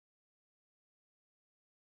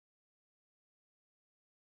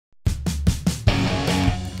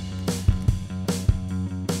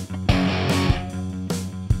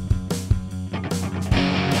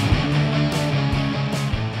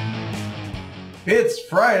It's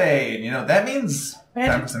Friday, and you know that means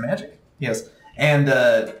time for some magic. Yes, and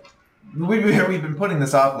we've been putting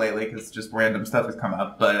this off lately because just random stuff has come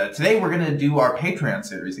up. But today we're going to do our Patreon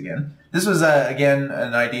series again. This was again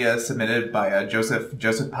an idea submitted by Joseph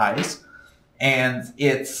Paez, and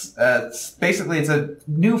it's basically it's a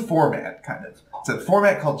new format kind of. It's a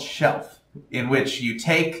format called Shelf, in which you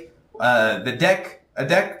take a deck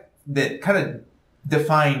that kind of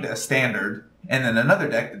defined a standard, and then another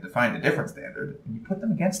deck that defined a different standard, and you put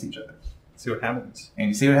them against each other. See what happens. And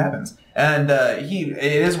you see what happens. And it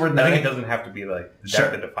is worth noting. I think it doesn't have to be like the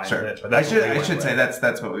deck that defines it. But I should say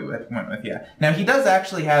that's what we went with. Yeah. Now he does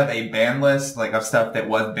actually have a ban list of stuff that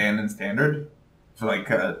was banned in standard, for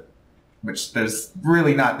which there's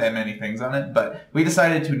really not that many things on it. But we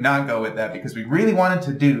decided to not go with that because we really wanted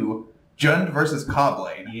to do Jund versus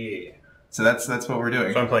Cawblade. Yeah. So that's what we're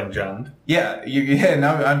doing. So I'm playing Jund. Yeah,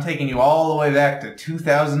 now I'm taking you all the way back to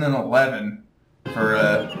 2011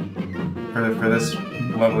 for this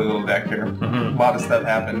lovely little deck here. A lot of stuff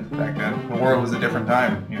happened back then. The world was a different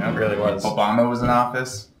time, you know. It really was. Obama was in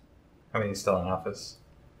office. I mean, he's still in office.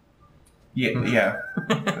 Yeah,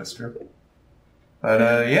 that's true.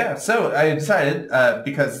 But yeah, so I decided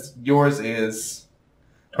because yours is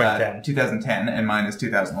 2010 and mine is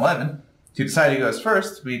 2011. To decide who goes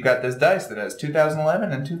first, we've got this dice that has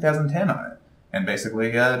 2011 and 2010 on it. And basically,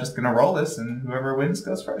 just going to roll this, and whoever wins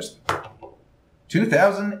goes first.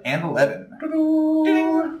 2011.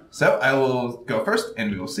 Ding! So I will go first, and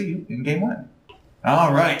we will see you in Game 1.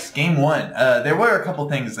 All right, Game 1. There were a couple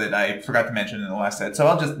things that I forgot to mention in the last set, so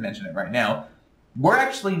I'll just mention it right now. We're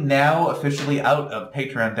actually now officially out of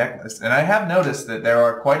Patreon deck list, and I have noticed that there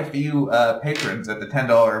are quite a few patrons at the $10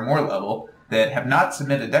 or more level that have not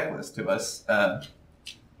submitted a deck list to us,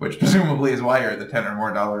 which presumably is why you're at the $10 or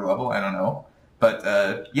more level. I don't know.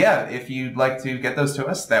 But yeah, if you'd like to get those to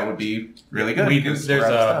us, that would be really good. There's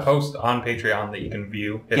a post on Patreon that you can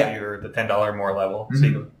view if you're the $10 or more level. So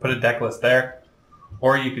you can put a deck list there,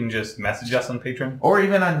 or you can just message us on Patreon. Or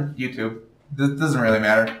even on YouTube. This doesn't really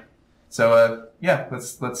matter. So yeah,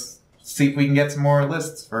 let's see if we can get some more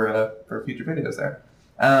lists for future videos there.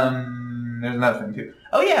 There's another thing too.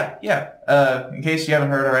 Oh yeah. In case you haven't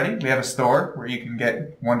heard already, we have a store where you can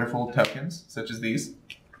get wonderful tokens such as these,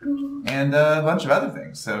 and a bunch of other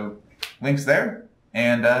things. So links there,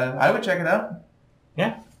 and I would check it out.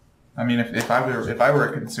 Yeah. I mean, if I were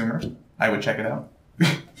a consumer, I would check it out.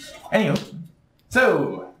 Anyway,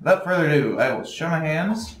 so without further ado, I will show my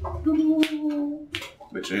hands,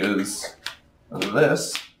 which is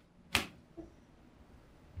this.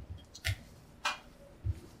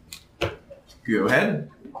 Go ahead.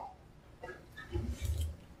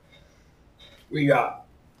 We got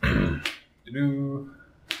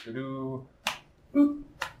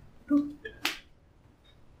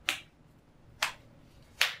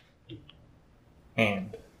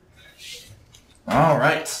and all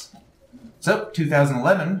right. So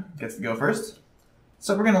 2011 gets to go first.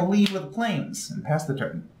 So we're gonna lead with planes and pass the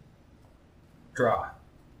turn. Draw.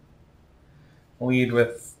 Lead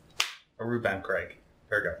with a Ruban Craig.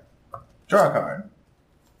 There we go. Draw a card.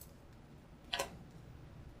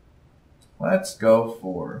 Let's go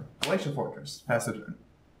for Glacial Fortress. Pass the turn.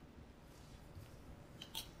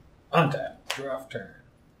 Untap. Draw off turn.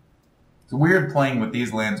 It's weird playing with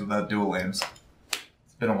these lands without dual lands.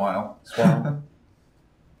 It's been a while. Swamp.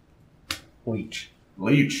 Leech.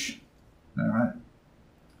 Leech. Alright.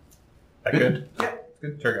 That good? Yeah,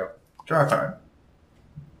 good. There we go. Draw a card.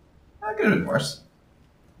 That could have been worse.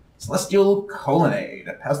 Celestial Colonnade.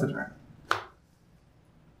 Pass the turn.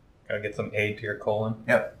 Gotta get some aid to your colon.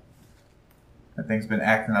 Yep. That thing's been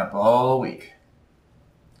acting up all week.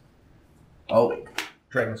 All week.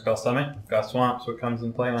 Dragon Skull Summit. Got Swamp, so it comes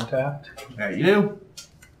in play untapped. There you do.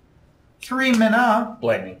 3 mana.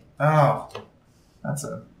 Lightning. Oh. That's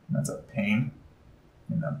a pain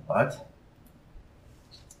in the butt.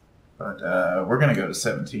 But we're gonna go to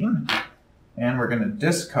 17. And we're gonna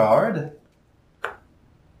discard.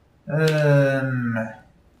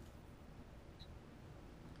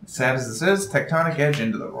 Sad as this is, Tectonic Edge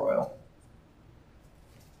into the Royal.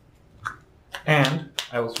 And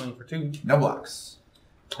I will swing for 2. No blocks.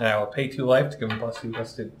 And I will pay 2 life to give him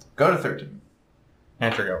 +2/+2. Go to 13.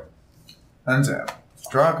 Enter go. Untap.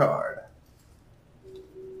 Draw a card.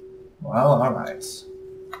 Well, alright.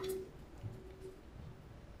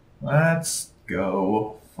 Let's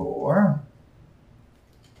go for...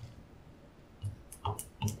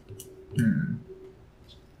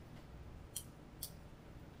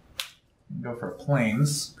 Go for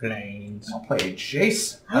planes. Planes. I'll play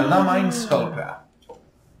Jesze, a La Mine Sculptor.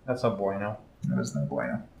 That's no bueno. That is no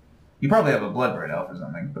bueno. You probably have a Bloodbraid Elf or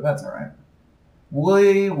something, but that's alright.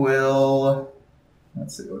 We will...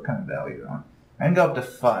 Let's see, what kind of value you want? I can go up to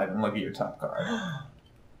 5 and look at your top card.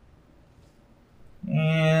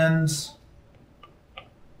 And...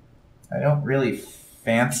 I don't really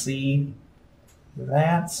fancy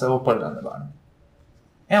that, so we'll put it on the bottom.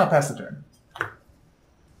 And I'll pass the turn.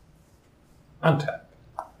 Untap.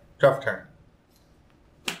 Draw for turn.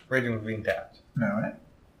 Raging Ravine tapped. Alright.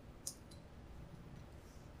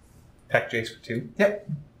 Attack Jace for 2. Yep.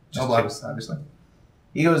 No blocks, obviously.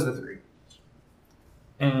 He goes to 3.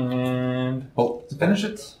 And... Bolt to finish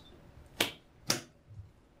it.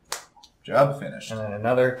 Job finished. And then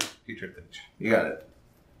another Future Glitch. You got it.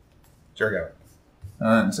 Jurgo.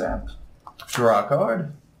 Untap. Draw a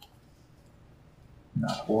card.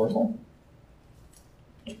 Not horrible.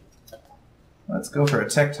 Let's go for a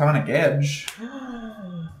Tectonic Edge.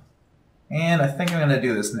 And I think I'm going to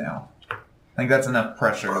do this now. I think that's enough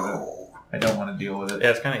pressure that I don't want to deal with it.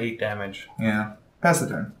 Yeah, it's kind of 8 damage. Yeah. Pass the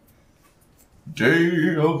turn.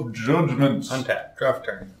 Day of Judgment. Untap. Draw for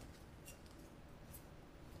turn.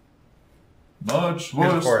 Much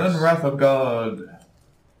worse than Wrath of God.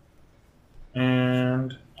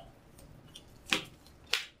 And...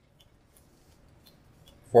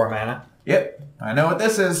 4 mana. Yep. I know what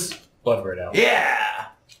this is. Bloodbird Elf. Yeah!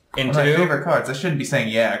 Into... One of my favorite cards. I shouldn't be saying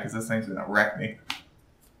yeah, because this thing's going to wreck me.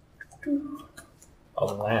 All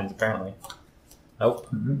the lands, apparently. Nope.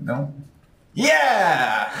 No.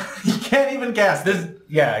 Yeah! You can't even cast this.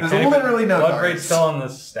 Yeah, there's literally no Bloodbraid's cards. still on the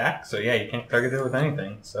stack, so yeah, you can't target it with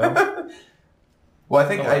anything. So. Well, I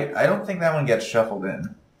think I don't think that one gets shuffled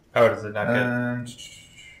in. Oh, does it not get?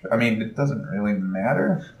 I mean, it doesn't really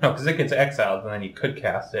matter. No, because it gets exiled, and then you could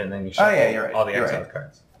cast it, and then you shuffle you're right. all the You're exiled right.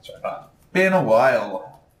 cards. That's what I thought. Been a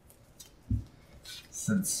while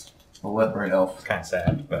since the Bloodbraid Elf It's kind of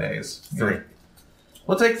sad, but days. 3. Yeah.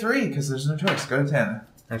 We'll take 3 because there's no choice. Go to 10.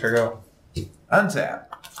 Enter go. Untap.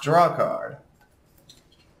 Draw a card.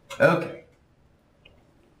 Okay.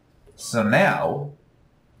 So now,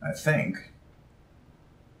 I think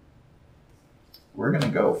we're going to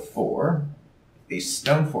go for a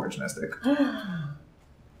Stoneforge Mystic.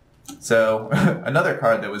 So, another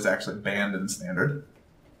card that was actually banned in Standard.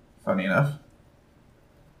 Funny enough.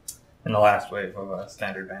 In the last wave of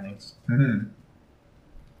standard bannings. Mm-hmm.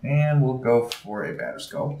 And we'll go for a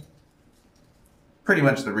Batterskull. Pretty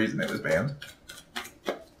much the reason it was banned.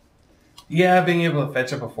 Yeah, being able to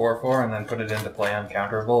fetch up a 4/4 and then put it into play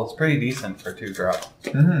uncounterable is pretty decent for 2 drop.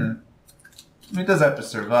 Mm-hmm. I mean, it does have to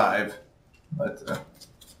survive, but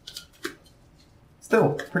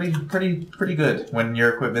still pretty good when your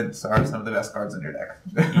equipments are some of the best cards in your deck.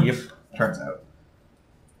 Yep. Turns out.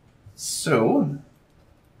 So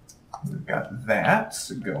we've got that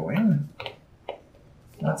going.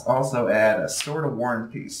 Let's also add a Sword of War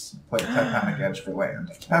and Peace. Play Tectonic Edge for land.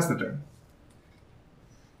 Pass the turn.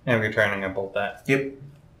 And we're turning and bolt that. Yep.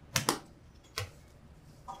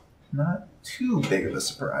 Not too big of a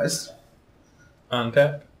surprise.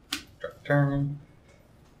 Untap. Drop turn.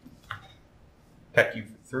 Attack you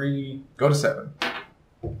for 3. Go to 7.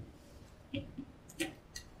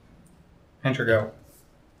 Enter go.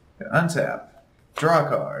 Untap. Draw a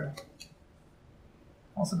card.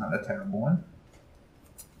 Also not a terrible one.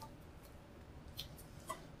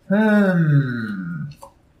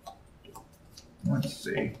 Let's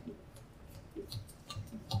see.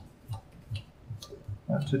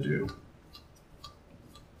 What to do.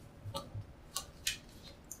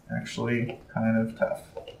 Actually, kind of tough.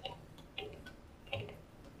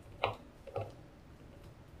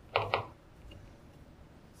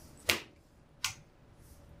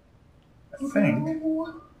 I think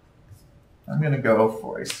I'm going to go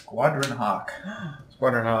for a Squadron Hawk.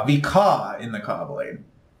 Squadron Hawk. The Caw in the Cawblade.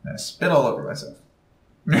 And I spit all over myself.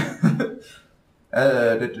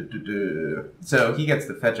 So he gets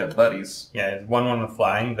to fetch up buddies. Yeah, it's 1/1 with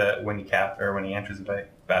flying that when you when he enters the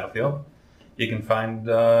battlefield, you can find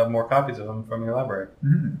more copies of them from your library.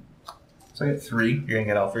 Mm. So I get 3. You're gonna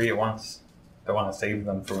get all 3 at once. Don't want to save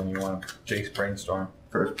them for when you want to Jace Brainstorm.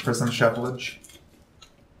 For some shuffleage.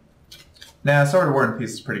 Nah, Sword of War and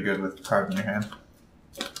Peace is pretty good with cards in your hand.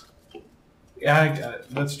 Yeah,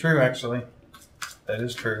 that's true actually. That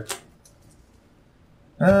is true.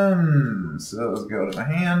 So those go to my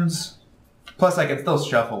hands. Plus, I can still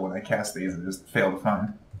shuffle when I cast these and just fail to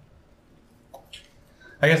find.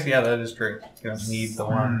 I guess, yeah, that is true. You don't need the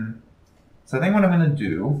one. So I think what I'm going to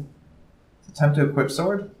do is attempt to equip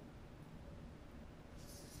Sword.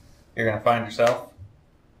 You're going to find yourself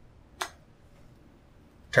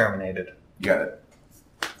terminated. You got it.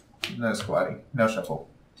 No squatty. No shuffle.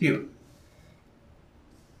 To you.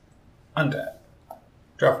 Untap.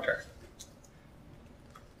 Draw for turn.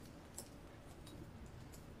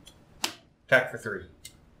 Attack for 3.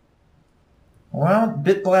 Well,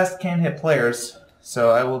 Bit Blast can't hit players, so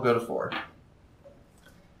I will go to 4.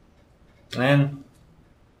 And then...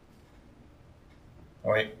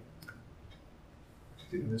 Oh, wait.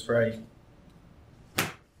 Do this right.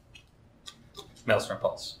 Maelstrom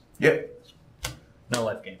Pulse. Yep. No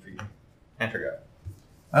life gain for you. Enter go.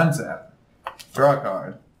 Untap. Draw a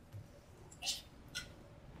card.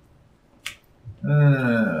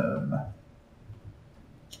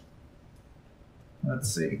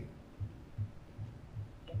 Let's see.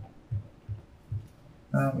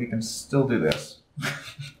 We can still do this.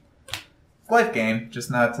 Life gain, just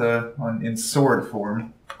not in sword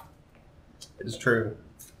form. It is true.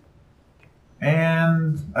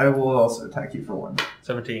 And I will also attack you for 1.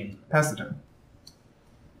 17. Pass the turn.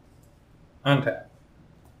 Untap.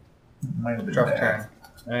 Might have been Drop bad. turn.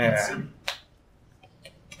 Let's Yeah. see.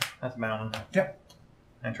 That's a mountain. Yep.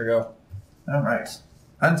 Enter go. Alright.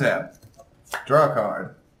 Untap. Draw a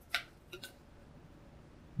card.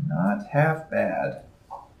 Not half bad.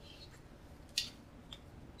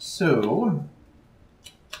 So,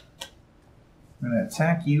 I'm going to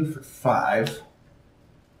attack you for 5.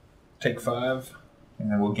 Take 5.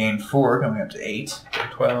 And then we'll gain 4, going up to 8.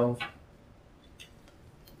 12.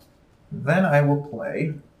 Then I will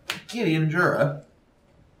play Gideon Jura,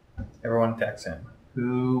 Everyone attacks him.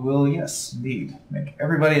 who will, yes, indeed, make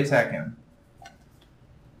everybody attack him.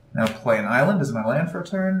 Now play an island as my land for a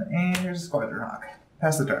turn, and here's a Squadron Hawk.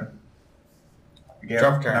 Pass the turn. Again,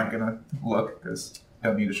 Drop turn. I'm not going to look, because I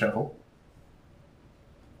don't need a shuffle.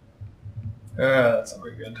 That's not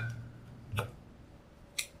very good.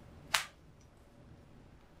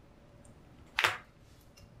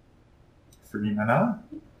 Free mana.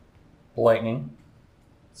 Lightning.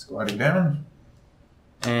 Squatting down.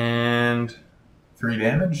 And 3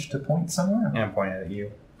 damage to point somewhere. I'm pointing at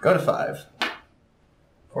you. Go to 5.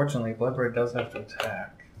 Fortunately, Bloodbird does have to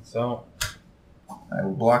attack. So, I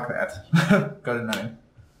will block that. Go to 9.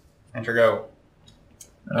 enter go.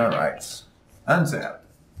 Alright. Untap.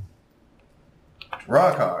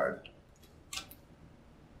 Draw a card.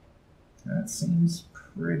 That seems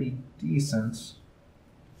pretty decent.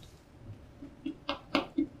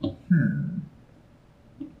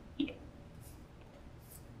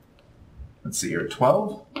 Let's see here.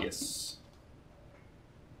 12? Yes.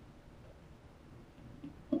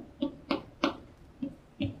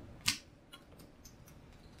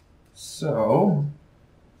 So,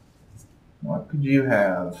 what could you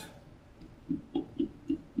have?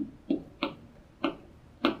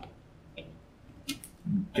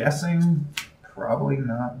 I'm guessing probably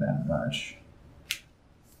not that much.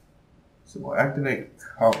 So we'll activate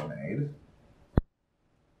Cawblade.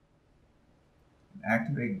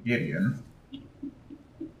 Activate Gideon.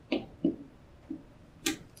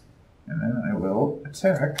 And then I will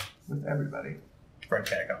attack with everybody. Front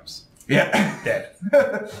catacombs. Yeah. Dead.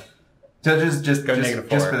 So just Go negative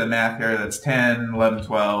just 4. for the math here, that's 10, 11,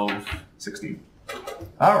 12, 16.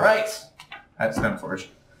 All right. That's Stoneforge.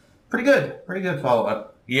 Pretty good. Pretty good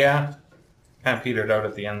follow-up. Yeah. Kind of petered out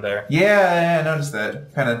at the end there. Yeah, I noticed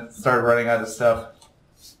that. Kind of started running out of stuff.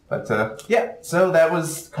 But, yeah, so that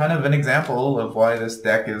was kind of an example of why this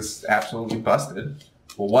deck is absolutely busted.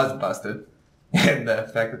 Well, was busted. And the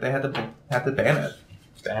fact that they had to ban it.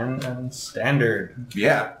 Standard.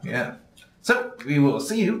 Yeah, yeah. So, we will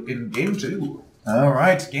see you in Game 2. All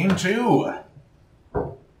right, Game 2.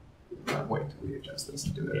 Wait, we adjust this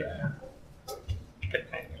and do that. Yeah. Okay,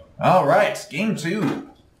 hang on. All right, Game 2.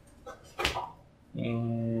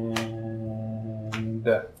 And...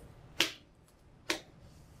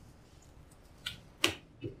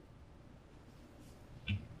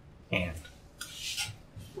 hand.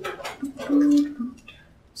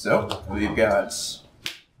 So, we've got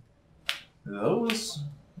those,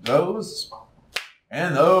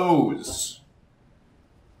 and those.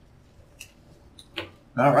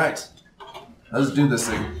 All right, let's do this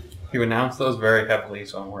thing. You announced those very heavily,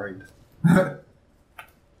 so I'm worried.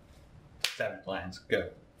 7 lands, go.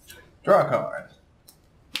 Draw a card.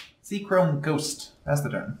 Seachrome Ghost. That's the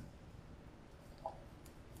turn.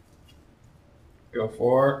 Go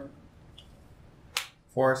for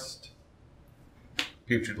Forced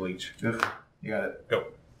Putrid Leech. Oof, you got it. Go.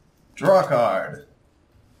 Draw a card.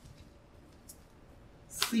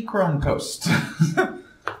 Seachrome Ghost.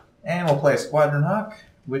 And we'll play Squadron Hawk,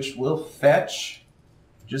 which will fetch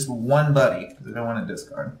just 1 buddy, because I don't want to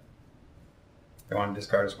discard. You want to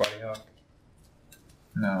discard a Squatty Hawk?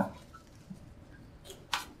 No.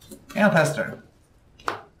 And I'll pass turn.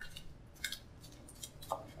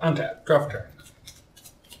 Untap. Draw for turn.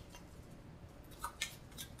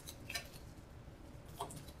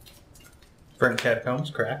 Burnt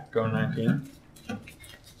Catacombs, crack, going 19.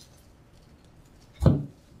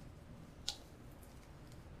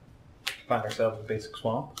 Find ourselves a basic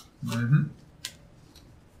swamp. Mm-hmm.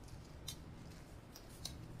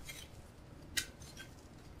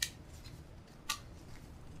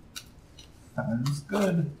 Sounds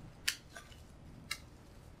good.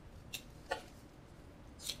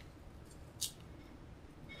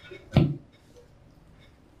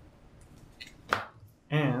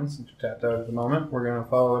 And since you're tapped out at the moment, we're going to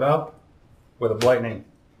follow it up with a Blightning.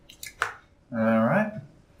 Alright.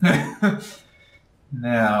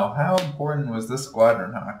 Now, how important was this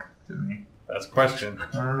Squadron Hawk to me? That's a question.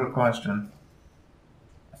 That's a question.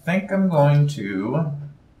 I think I'm going to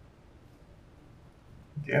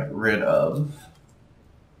get rid of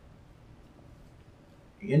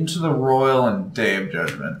Into the Royal and Day of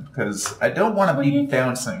Judgment, because I don't want to be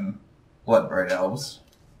bouncing Bloodbright Elves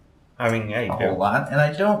I mean, yeah, you a do. whole lot, and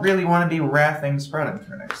I don't really want to be wrathing Sprouting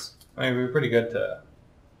Phoenix. I mean, it would be pretty good to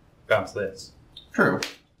bounce this. True.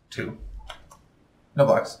 2. No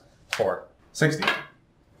blocks. 4. 60.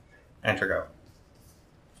 Enter go.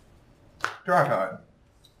 Draw a card.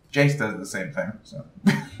 Jace does the same thing, so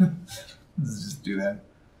let's just do that.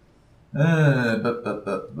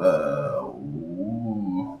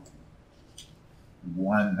 Ooh.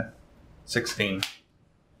 1. 16.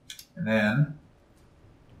 And then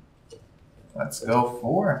let's go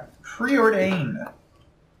for Preordain.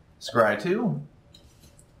 Scry 2.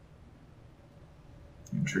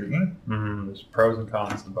 Intriguing. There's pros and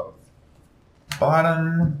cons to both.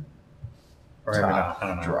 Bottom. Or maybe Top, not. I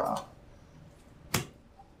don't know. draw.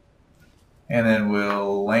 And then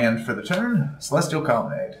we'll land for the turn. Celestial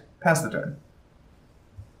Colonnade. Pass the turn.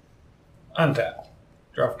 Untap.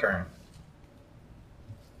 Draw for turn.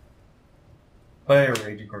 Play a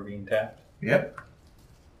Raging Ravine tapped. Yep.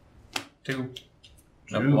 2.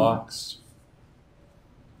 No 2. blocks.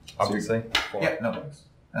 Obviously. 4. Yep, no blocks.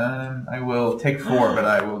 I will take 4, but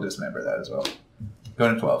I will dismember that as well.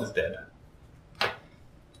 Going to 12. Is dead.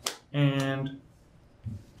 And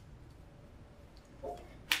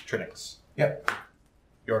Trinix. Yep.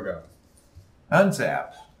 Your go.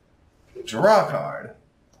 Untap. Draw a card.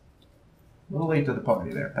 A little late to the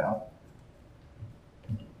party there, pal.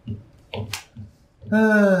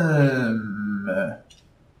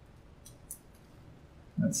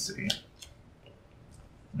 Let's see.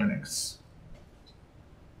 Linux.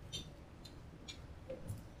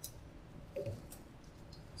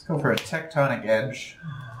 Let's go for a Tectonic Edge.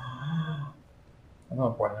 I'm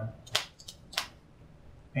not point now.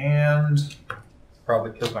 And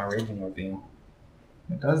Probably kills my Raging Ravine.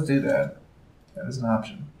 it does do that. That is an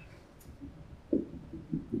option.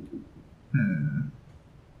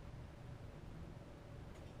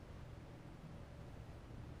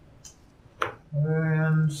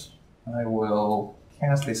 And I will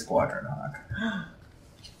cast a Squadron Hawk.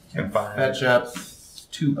 And Fine. fetch up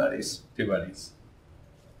 2 buddies. 2 buddies.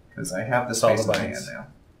 Because I have the That's all space the in my hand buddies. now.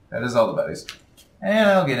 That is all the buddies. And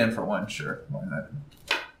I'll get in for 1, sure. Why not?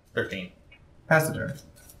 13. Pass the turn.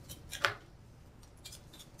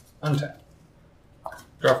 Untap.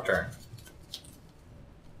 Draw for turn.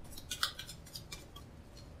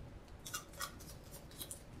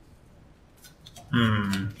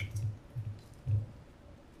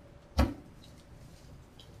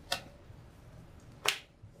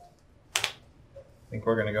 Think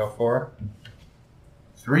we're gonna go for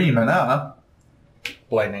 3 mana.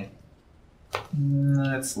 Lightning.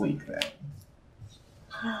 Let's leak that.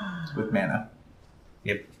 With mana.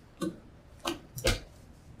 Yep.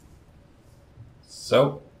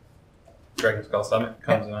 So, Dragon Skull Summit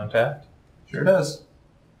comes in untapped. Sure does.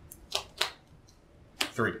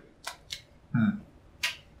 3.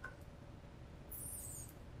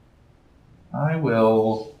 I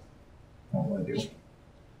will... What will I do?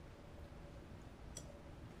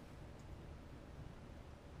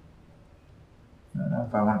 I don't know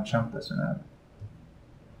if I want to chump this or not.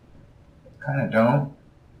 Kind of don't.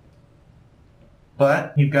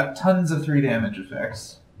 But you've got tons of 3 damage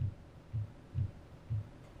effects.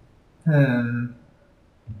 I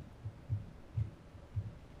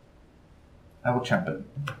will chump it.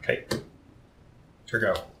 Okay.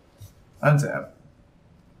 Go. Untap.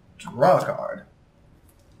 Draw a card.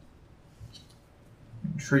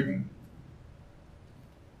 Intriguing.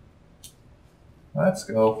 Let's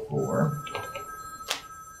go for...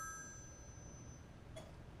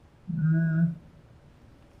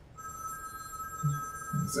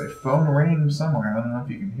 There's a phone ringing somewhere. I don't know if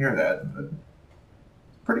you can hear that, but it's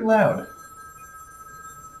pretty loud.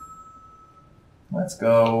 Let's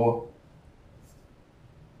go...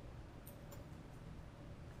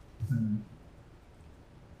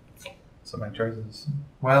 Let's So my choices.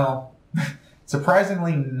 Well,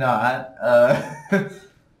 surprisingly not.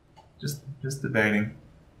 Just debating.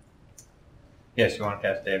 Yes, you want to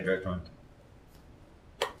cast Day of Judgment.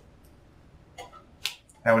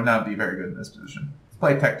 That would not be very good in this position. Let's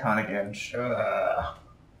play Tectonic Edge.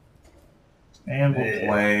 And we'll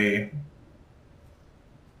play...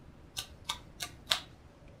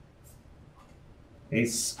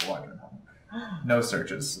 Ace Squadron. No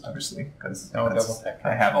searches, obviously, because no double tech.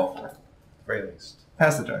 I have all 4. Very least.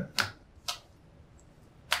 Pass the turn.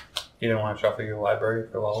 You didn't want to shuffle your library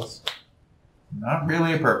for lulls? Not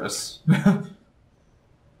really a purpose.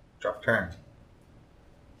 Drop turn.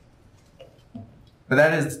 But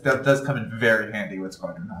that does come in very handy with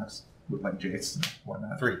Squadron Hawks, with like Jace and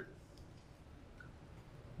whatnot. 3.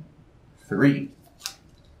 3.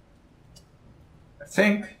 I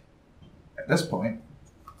think, at this point,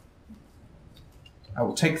 I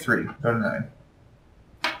will take 3. Go to 9.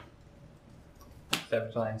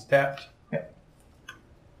 Savage Lions tapped. Yep.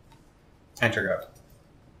 Enter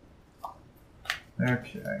go.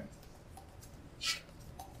 Okay.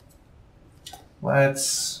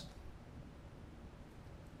 Let's...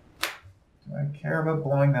 Do I care about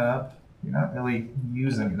blowing that up? You're not really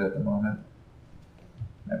using it at the moment.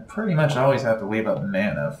 I pretty much always have to leave up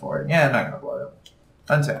mana for it. Yeah, I'm not going to blow it up.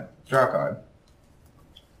 Untap. Draw a card.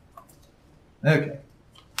 Okay.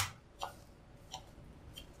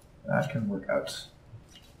 That can work out.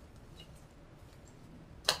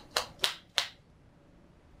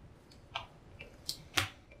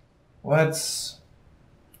 Let's...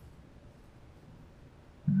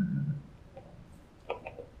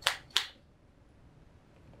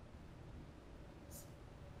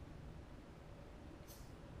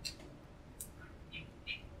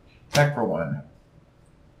 Attack for 1.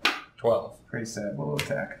 12. Pretty sad little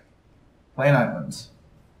attack. Play an island.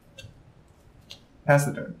 Pass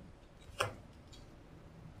the turn.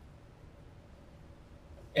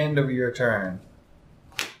 End of your turn.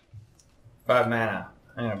 5 mana.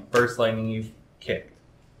 I'm going to burst lightning you kicked.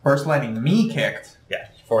 Burst lightning me kicked? Yeah,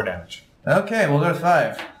 4 damage. Okay, we'll go to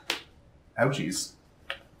 5. Ouchies.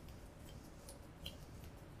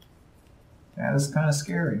 That is kind of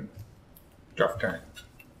scary. Drop turn.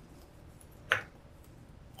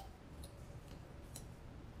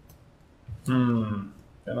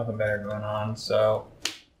 Got nothing better going on, so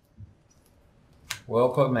we'll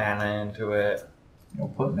put mana into it. You'll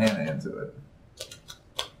put mana into it.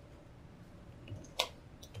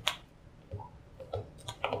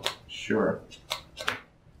 Sure.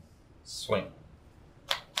 Swing.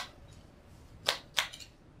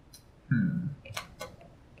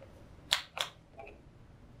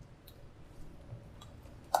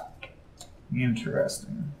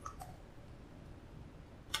 Interesting.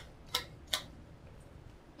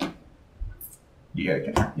 You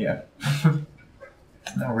gotta get, yeah.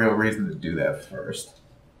 No real reason to do that first.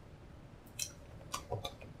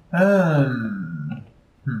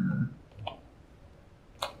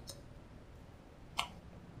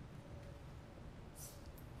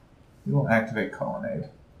 We will activate Colonnade.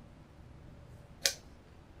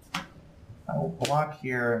 I will block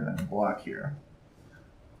here and then block here.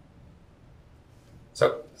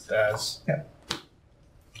 So, Stas. Yeah.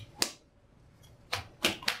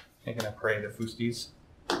 Making a parade of Foosties.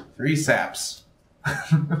 3 saps. 3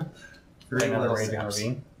 Another little Raging saps.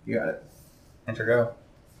 Ravine. You got it. Enter go.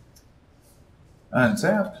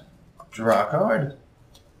 Untap. Draw a card.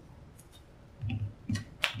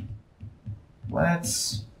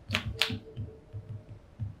 Let's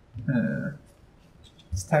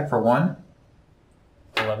attack for 1.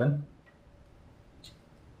 11.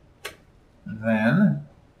 Then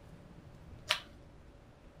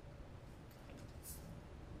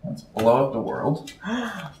let's blow up the world.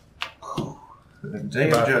 The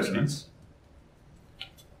Day of Judgment.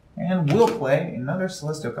 And we'll play another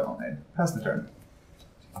Celestial Colonnade. Pass the turn.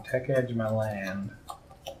 Tech edge my land.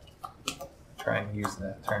 Try and use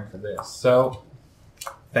that turn for this. So,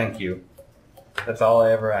 thank you. That's all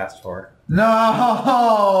I ever asked for.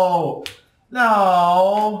 No!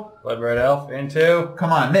 No! Blood Red Elf into...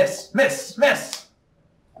 Come on, miss! Miss! Miss!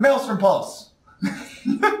 Maelstrom Pulse!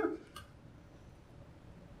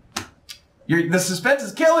 The suspense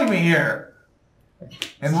is killing me here!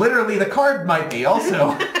 And literally the card might be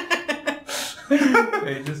also.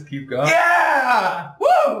 Hey, just keep going. Yeah!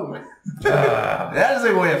 Woo! That is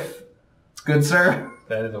a whiff. It's good, sir.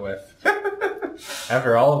 That is a whiff.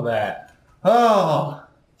 After all of that. Oh.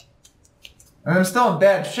 I mean, I'm still in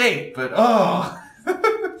bad shape, but oh.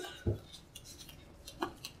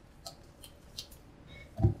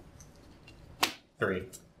 3.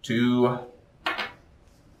 2.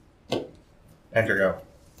 Enter go.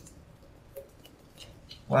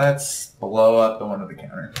 Let's blow up the one with the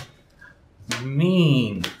counter.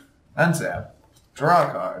 Mean. Untap. Draw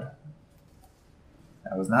a card.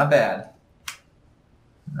 That was not bad.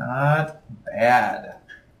 Not bad.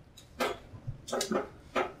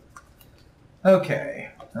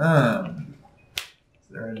 Okay. Is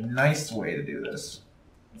there a nice way to do this?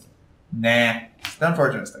 Nah. It's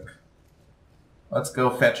unfortunistic. Let's go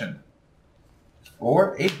fetching.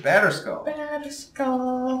 For a batter skull. Batter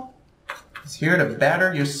skull. It's here to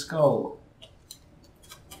batter your skull.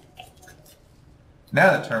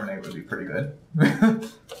 Now the terminate would be pretty good.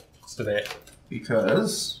 Let's do that.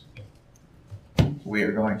 Because we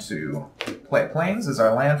are going to play Plains as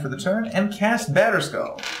our land for the turn and cast Batter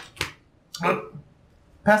Skull.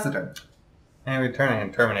 Pass the turn. And return it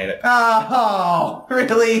and terminate it. Oh,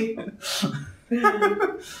 really?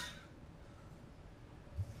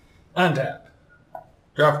 Untap.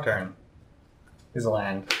 Draw for turn. Is a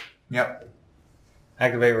land. Yep.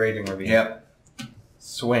 Activate Raging Ravine. Yep.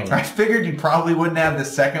 Swing. I figured you probably wouldn't have the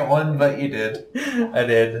second one, but you did. I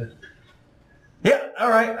did. Yeah,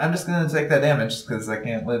 alright. I'm just going to take that damage because I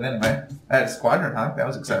can't live anyway. I had Squadron Hawk. That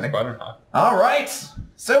was exciting. Squadron Hawk. Alright.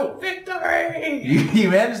 So, Victory! you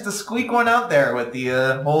managed to squeak one out there with the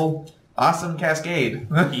whole awesome cascade.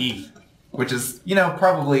 Which is, you know,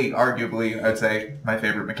 probably, arguably, I'd say, my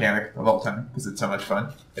favorite mechanic of all time because it's so much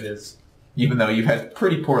fun. It is. Even though you've had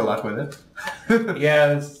pretty poor luck with it.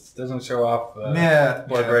 Yeah, this doesn't show off Blood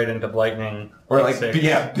Braid into Blightning. Or like,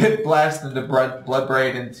 Bit Blast into Blood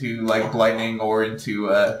Braid into, like, Blightning or into,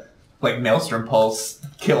 like, Maelstrom Pulse.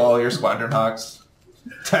 Kill all your Squadron Hawks.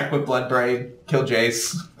 Attack with Blood Braid. Kill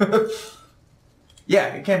Jace. Yeah,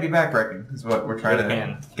 it can be backbreaking is what we're trying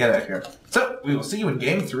to get at here. So, we will see you in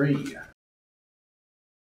Game 3.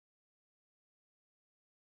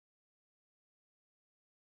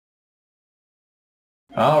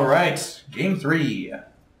 Alright, Game 3.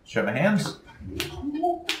 Show my hands.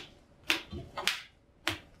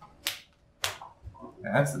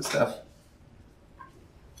 That's the stuff.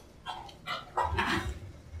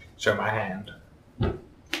 Show my hand.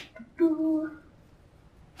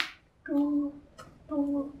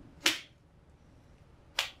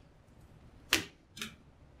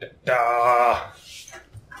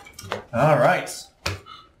 Alright.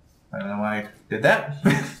 I don't know why I did that.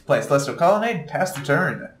 Play Celestial Colonnade, pass the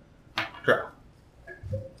turn. Draw.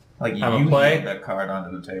 Like you play that card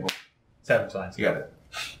onto the table. 7 signs. You got it.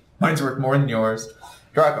 Mine's worth more than yours.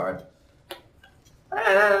 Draw a card.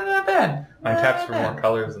 Not bad. Mine taps for more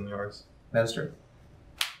colors than yours. That's true.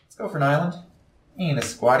 Let's go for an island. And a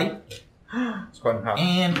squatty. Squadron Hawk.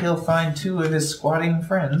 And he'll find 2 of his squatting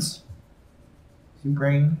friends to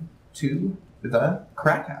bring to the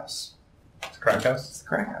crack house. It's a crack house? It's the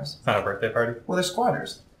crack house. It's not a birthday party? Well, they're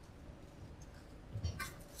squatters.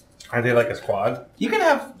 Are they like a squad? You can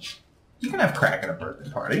have crack at a birthday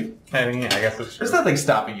party. I mean, yeah, I guess it's true. There's nothing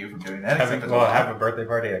stopping you from doing that. Have a birthday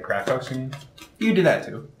party at Crack House, you mean? You do that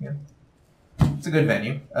too. Yeah. It's a good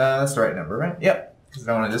venue. That's the right number, right? Yep. Because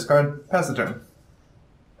I don't want to discard. Pass the turn.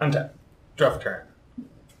 Untap. Draw for turn.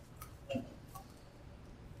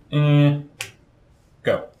 And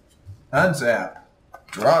go. Untap.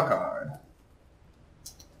 Draw a card.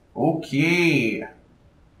 Okay.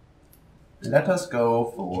 Let us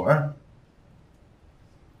go for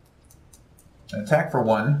an attack for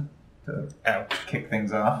 1 to kick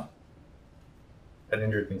things off. That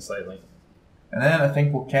injured me slightly. And then I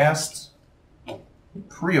think we'll cast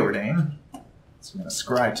Preordain. So I'm going to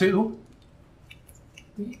scry 2.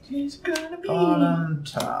 It is gonna be Bottom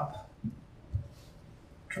top.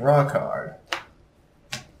 Draw a card.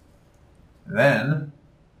 Then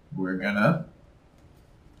we're gonna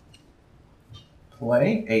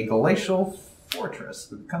play a Glacial Fortress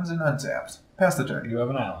that comes in untapped. Pass the turn. You have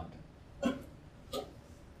an island.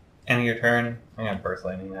 End of your turn. I'm gonna burst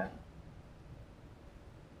lightning that.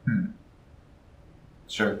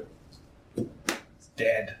 Sure. It's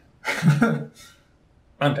dead.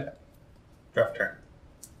 Untap. Draw for turn.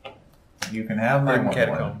 You can have my one.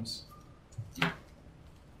 Catacombs.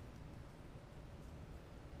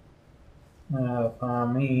 For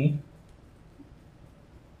me,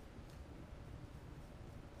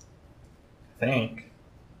 I think.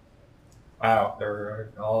 Wow,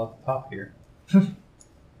 they're all at the top here.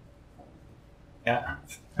 Yeah.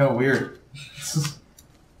 Oh, weird.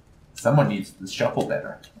 Someone needs to shuffle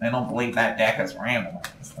better. I don't believe that deck is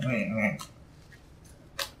randomized.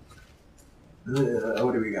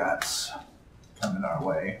 What do we got coming our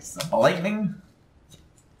way? Some lightning.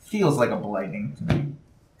 Feels like a lightning to me.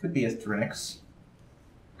 Could be a Thrinix.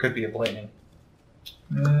 Could be a blading.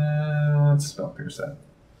 Let's spell pierce that.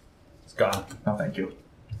 It's gone. No, thank you.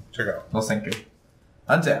 Sure go. No, thank you.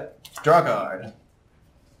 Untap. Draw a card.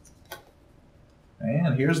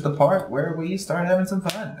 And here's the part where we start having some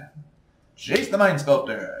fun. Jace the Mind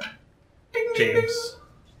Sculptor. James.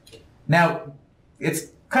 Now, it's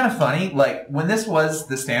kind of funny, like, when this was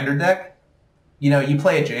the standard deck, you know, you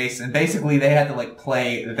play a Jace, and basically they had to, like,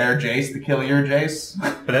 play their Jace to kill your Jace.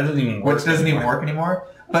 But that doesn't even work. Which doesn't even work anymore.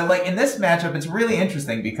 But, like, in this matchup, it's really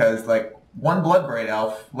interesting because, like, one Bloodbraid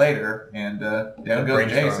Elf later, and down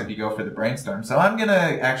goes Jace if you go for the Brainstorm. So I'm going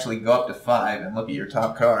to actually go up to 5 and look at your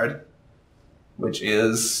top card, which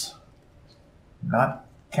is not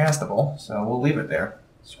castable, so we'll leave it there.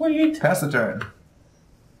 Sweet. Pass the turn.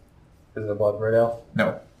 Is it a Bloodbraid Elf?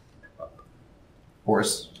 No.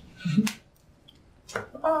 Horse.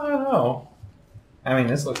 I don't know. I mean,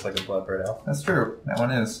 this looks like a Bloodbraid Elf. That's true. That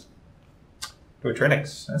one is. Do a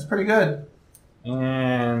Trinix. That's pretty good.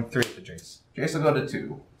 And 3 to Jace. Jace will go to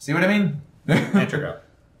 2. See what I mean? Enter go.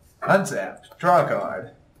 Untapped. Draw a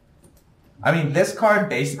card. I mean, this card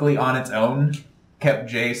basically on its own kept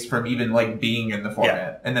Jace from even, like, being in the format.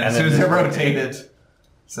 Yeah. And then as soon as it rotated,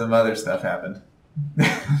 some other stuff happened.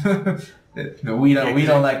 we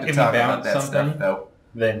don't like to talk about that stuff, though.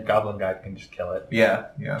 Then Goblin Guide can just kill it. Yeah,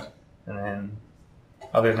 yeah. And then,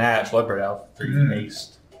 other than that, Bloodbraid Elf, 3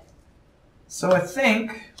 haste. So I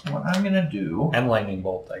think what I'm going to do... And Lightning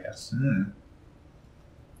Bolt, I guess. I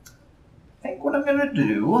think what I'm going to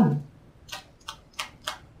do...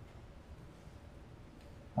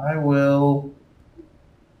 I will...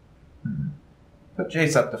 put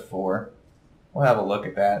Jace up to 4. We'll have a look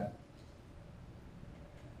at that.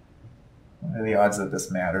 What are the odds that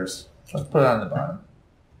this matters? Let's put it on the bottom.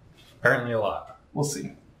 Apparently a lot. We'll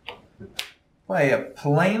see. Play a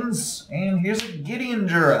Plains, and here's a Gideon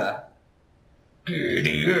Jura. And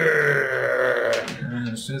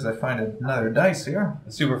as soon as I find another dice here,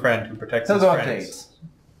 a super friend who protects his friends. Update.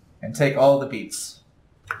 And take all the beats.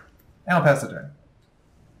 And I'll pass the turn.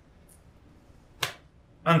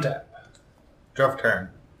 Untap. Draw for turn.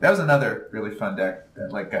 That was another really fun deck.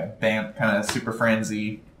 That, like a band, kind of super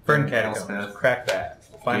frenzy. Burn Catacombs. Crack that.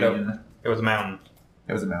 Find out. It was a mountain.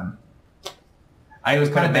 It was a mountain. I was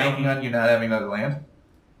kind of banking on you not having another land.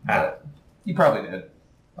 But you probably did.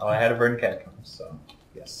 Well, I had a Burn Catacombs, so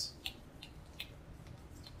yes.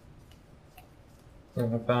 We're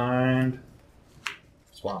gonna find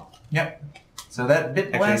Swamp. Yep. So that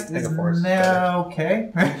Bit Blast is now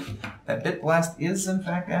okay. That Bit Blast is in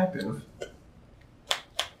fact active.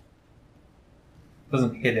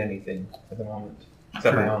 Doesn't hit anything at the moment,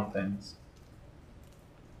 except my own things.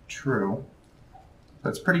 True. But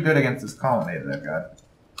it's pretty good against this Colonnade that I've got.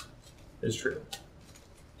 It's true.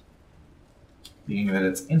 Being that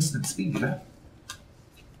it's instant speed. There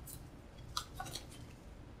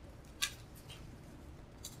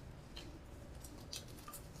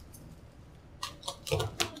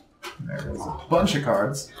goes a bunch of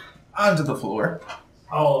cards onto the floor.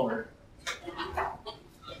 All over.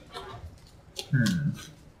 I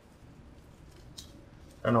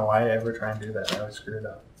don't know why I ever try and do that. I always screw it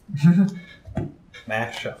up.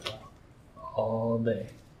 Mash shuffle. All day.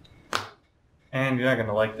 And you're not going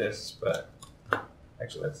to like this, but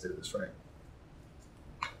actually, let's do this right.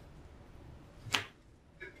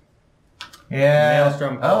 Yeah.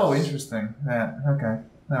 Maelstrom Pulse. Oh, interesting. Yeah, okay.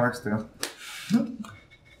 That works too.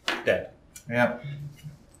 Dead. Yeah.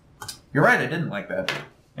 You're right, I didn't like that.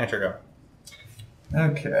 Enter go.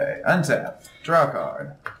 Okay. Untap. Draw a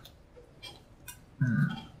card.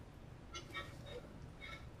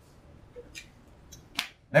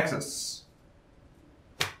 Nexus.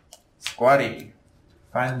 Squatty.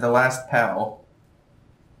 Find the last pal.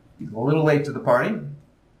 He's a little late to the party,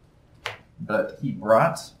 but he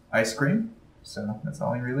brought ice cream, so that's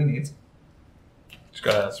all he really needs. Just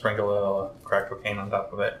gotta sprinkle a little crack cocaine on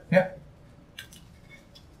top of it. Yeah.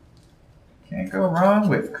 Can't go wrong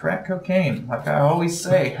with crack cocaine, like I always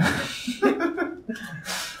say.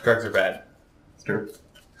 Drugs are bad. It's true.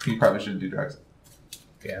 You probably shouldn't do drugs.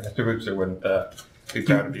 Yeah, Mr. Boopster wouldn't be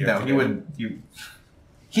proud of you. No, he wouldn't.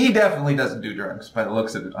 He definitely doesn't do drugs by the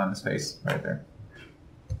looks of it on his face right there.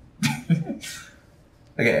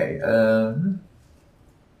 Okay,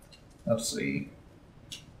 let's see.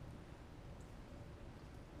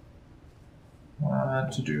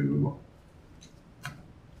 What to do?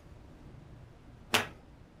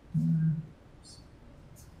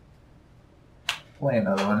 Play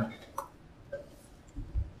another one.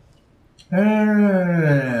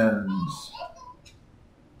 And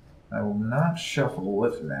I will not shuffle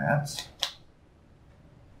with that.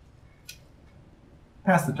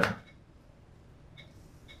 Pass the turn.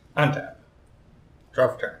 Untap. Draw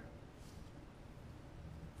for turn.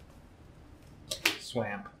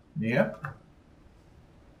 Swamp. Yep.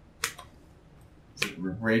 Is it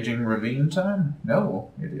Raging Ravine time?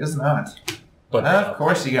 No, it is not. Blood Of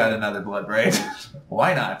course you got another Blood Braid.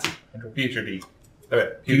 Why not? And Putrid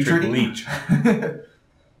Leech.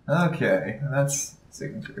 Okay, that's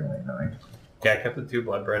significantly annoying. Yeah, I kept the 2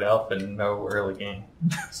 Blood Braid Elf and no early game.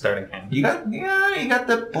 Starting hand. You got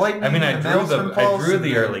the Blight. I mean, I drew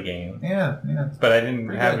the early game. Yeah. But I didn't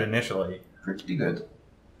have it initially. Pretty good.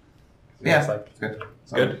 Yeah, It's like good.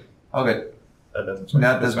 it's good. All good. That doesn't swing.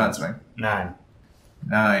 No, it does not swing. 9.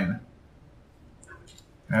 9.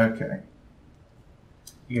 Okay.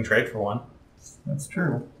 You can trade for 1. That's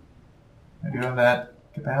true. I do have that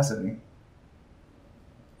capacity.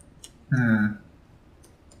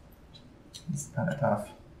 It's kind of tough.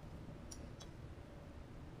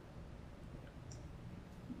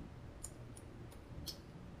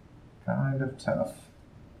 Kind of tough.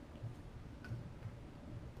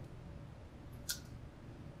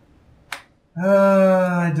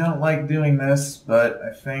 I don't like doing this, but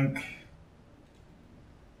I think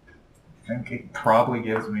it probably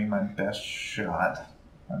gives me my best shot,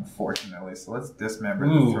 unfortunately. So let's dismember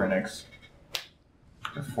the Thrinix.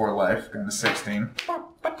 The 4 life, going to 16.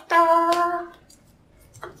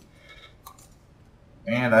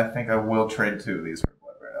 And I think I will trade 2 of these for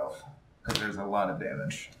Blood Red Elf, because there's a lot of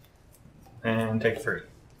damage. And take 3.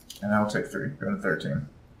 And I'll take 3, go to 13.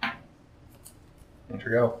 There you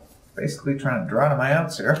go. Basically trying to draw to my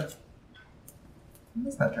outs here.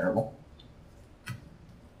 That's not terrible.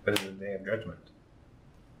 But it's a Day of Judgment.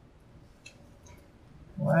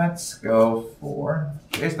 Let's go for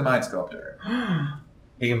Chase the Mind Sculptor.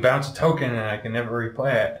 You can bounce a token and I can never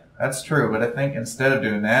replay it. That's true, but I think instead of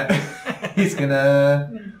doing that, he's gonna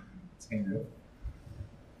do it.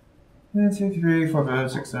 1, 2, 3, 4,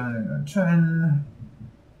 5, 6, 7, 8, 9, 10.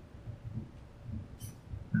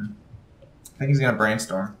 I think he's gonna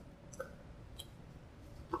brainstorm.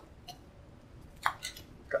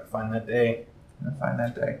 Gotta find that day. Gonna find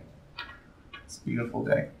that day. It's a beautiful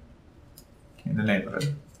day in the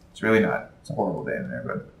neighborhood. It's really not. It's a horrible day in the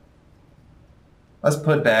neighborhood. Let's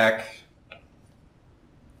put back.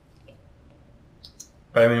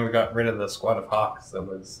 But I mean, we got rid of the squad of hawks that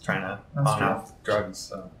was trying to pawn off drugs,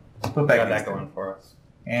 so let's put back got that going for us.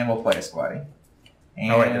 And we'll play a squatty.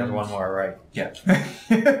 And oh wait, there's one more, right? Yeah.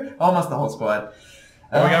 Almost the whole squad.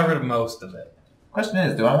 Well, we got rid of most of it. Question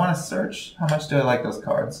is, do I want to search? How much do I like those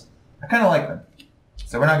cards? I kind of like them.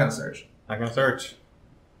 So we're not going to search. Not going to search.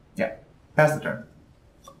 Yeah. Pass the turn.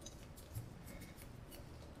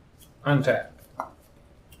 Untap.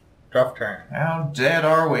 Draw turn. How dead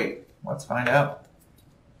are we? Let's find out.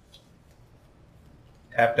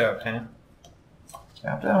 Tapped out, 10.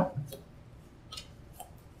 Tapped out.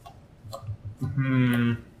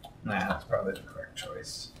 Nah, that's probably the correct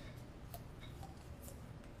choice.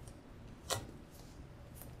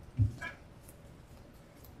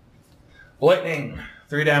 Lightning.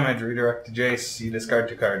 3 damage, redirect to Jace. You discard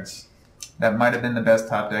 2 cards. That might have been the best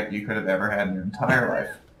top deck you could have ever had in your entire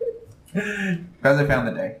life. Because I found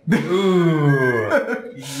the day. Ooh.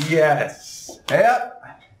 Yes. Yep.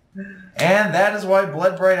 And that is why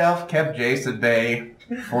Bloodbright Elf kept Jace at bay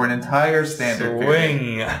for an entire standard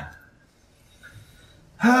Swing.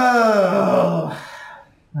 Oh,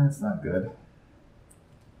 that's not good.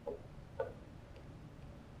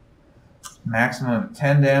 Maximum of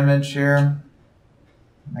 10 damage here.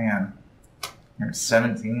 Man, you're at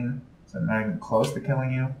 17, so I'm not even close to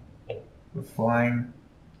killing you with flying.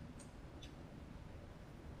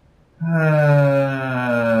 I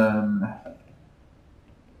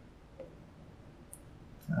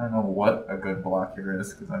don't know what a good block here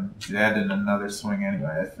is because I'm dead in another swing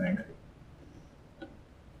anyway, I think.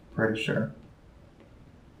 Pretty sure.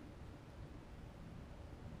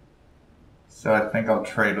 So I think I'll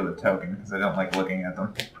trade with a token because I don't like looking at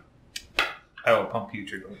them. I will pump you,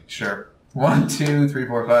 Chubby. Sure. 1, 2, 3,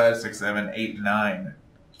 4, 5, 6, 7, 8, 9.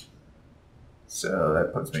 So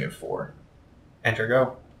that puts me at 4. Enter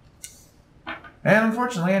go. And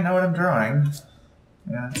unfortunately, I know what I'm drawing.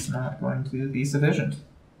 And it's not going to be sufficient.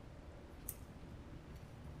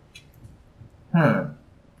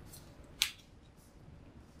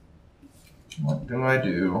 What do I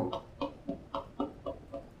do?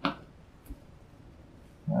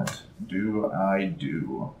 What do I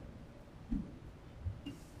do?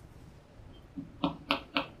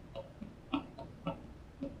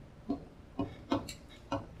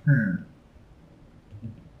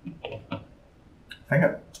 I think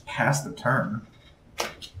I passed the turn.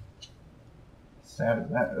 Sad as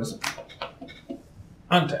that is.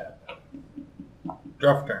 Untap.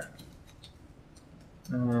 Draw for turn.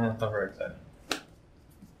 That's not very exciting.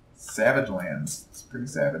 Savage lands. It's pretty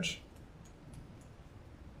savage.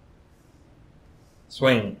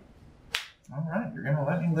 Swing. All right, you're gonna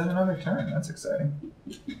let me live another turn. That's exciting.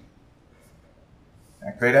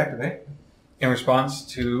 Activate. In response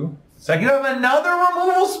to You second. have another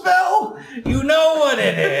removal spell? You know what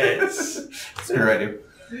it is. So you're ready.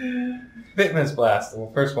 Fitness Blast. The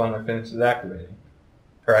first one that finishes activating.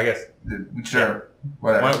 Or I guess Sure.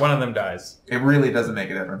 Whatever. one of them dies. It really doesn't make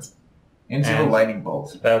a difference. Into a And lightning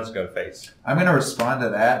bolt. That'll just go to face. I'm going to respond to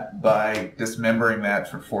that by dismembering that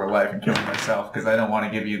for 4 life and killing myself because I don't want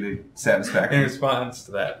to give you the In satisfaction. response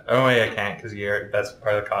to that. Oh wait, I can't because that's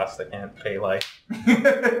part of the cost. I can't pay life.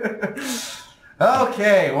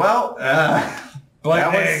 Okay, well,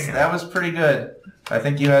 Lightning. that was pretty good. I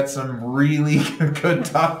think you had some really good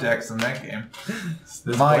top decks in that game.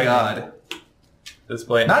 This My lightning. God. This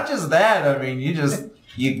blade. Not just that, I mean,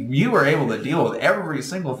 you were able to deal with every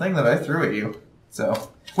single thing that I threw at you.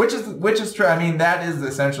 So, which is true. I mean, that is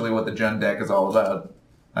essentially what the Jund deck is all about.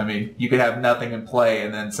 I mean, you could have nothing in play,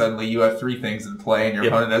 and then suddenly you have 3 things in play, and your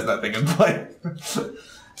opponent has nothing in play.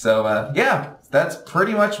 So, yeah, that's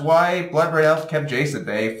pretty much why Bloodbraid Elf kept Jesze at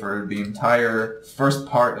bay for the entire first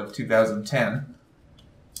part of 2010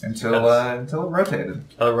 until it rotated.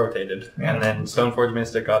 Yeah. And then Stoneforge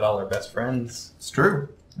Mystic got all our best friends. It's true.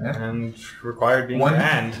 Yeah. And required being One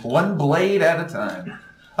banned. blade at a time.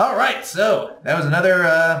 All right, so that was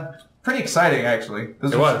another pretty exciting, actually.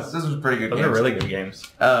 This was pretty good. Those games. are really good games.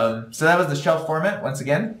 So that was the shelf format once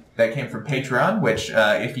again. That came from Patreon. Which,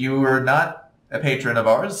 if you were not a patron of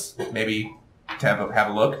ours, maybe have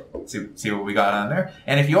a look, see what we got on there.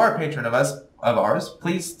 And if you are a patron of ours,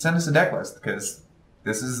 please send us a deck list because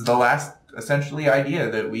this is the last essentially idea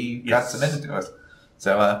that we got submitted to us.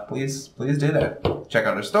 So please do that. Check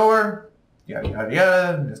out our store, yada yada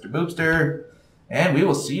yada, Mr. Boopster, and we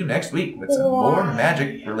will see you next week with some more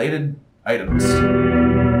magic related items.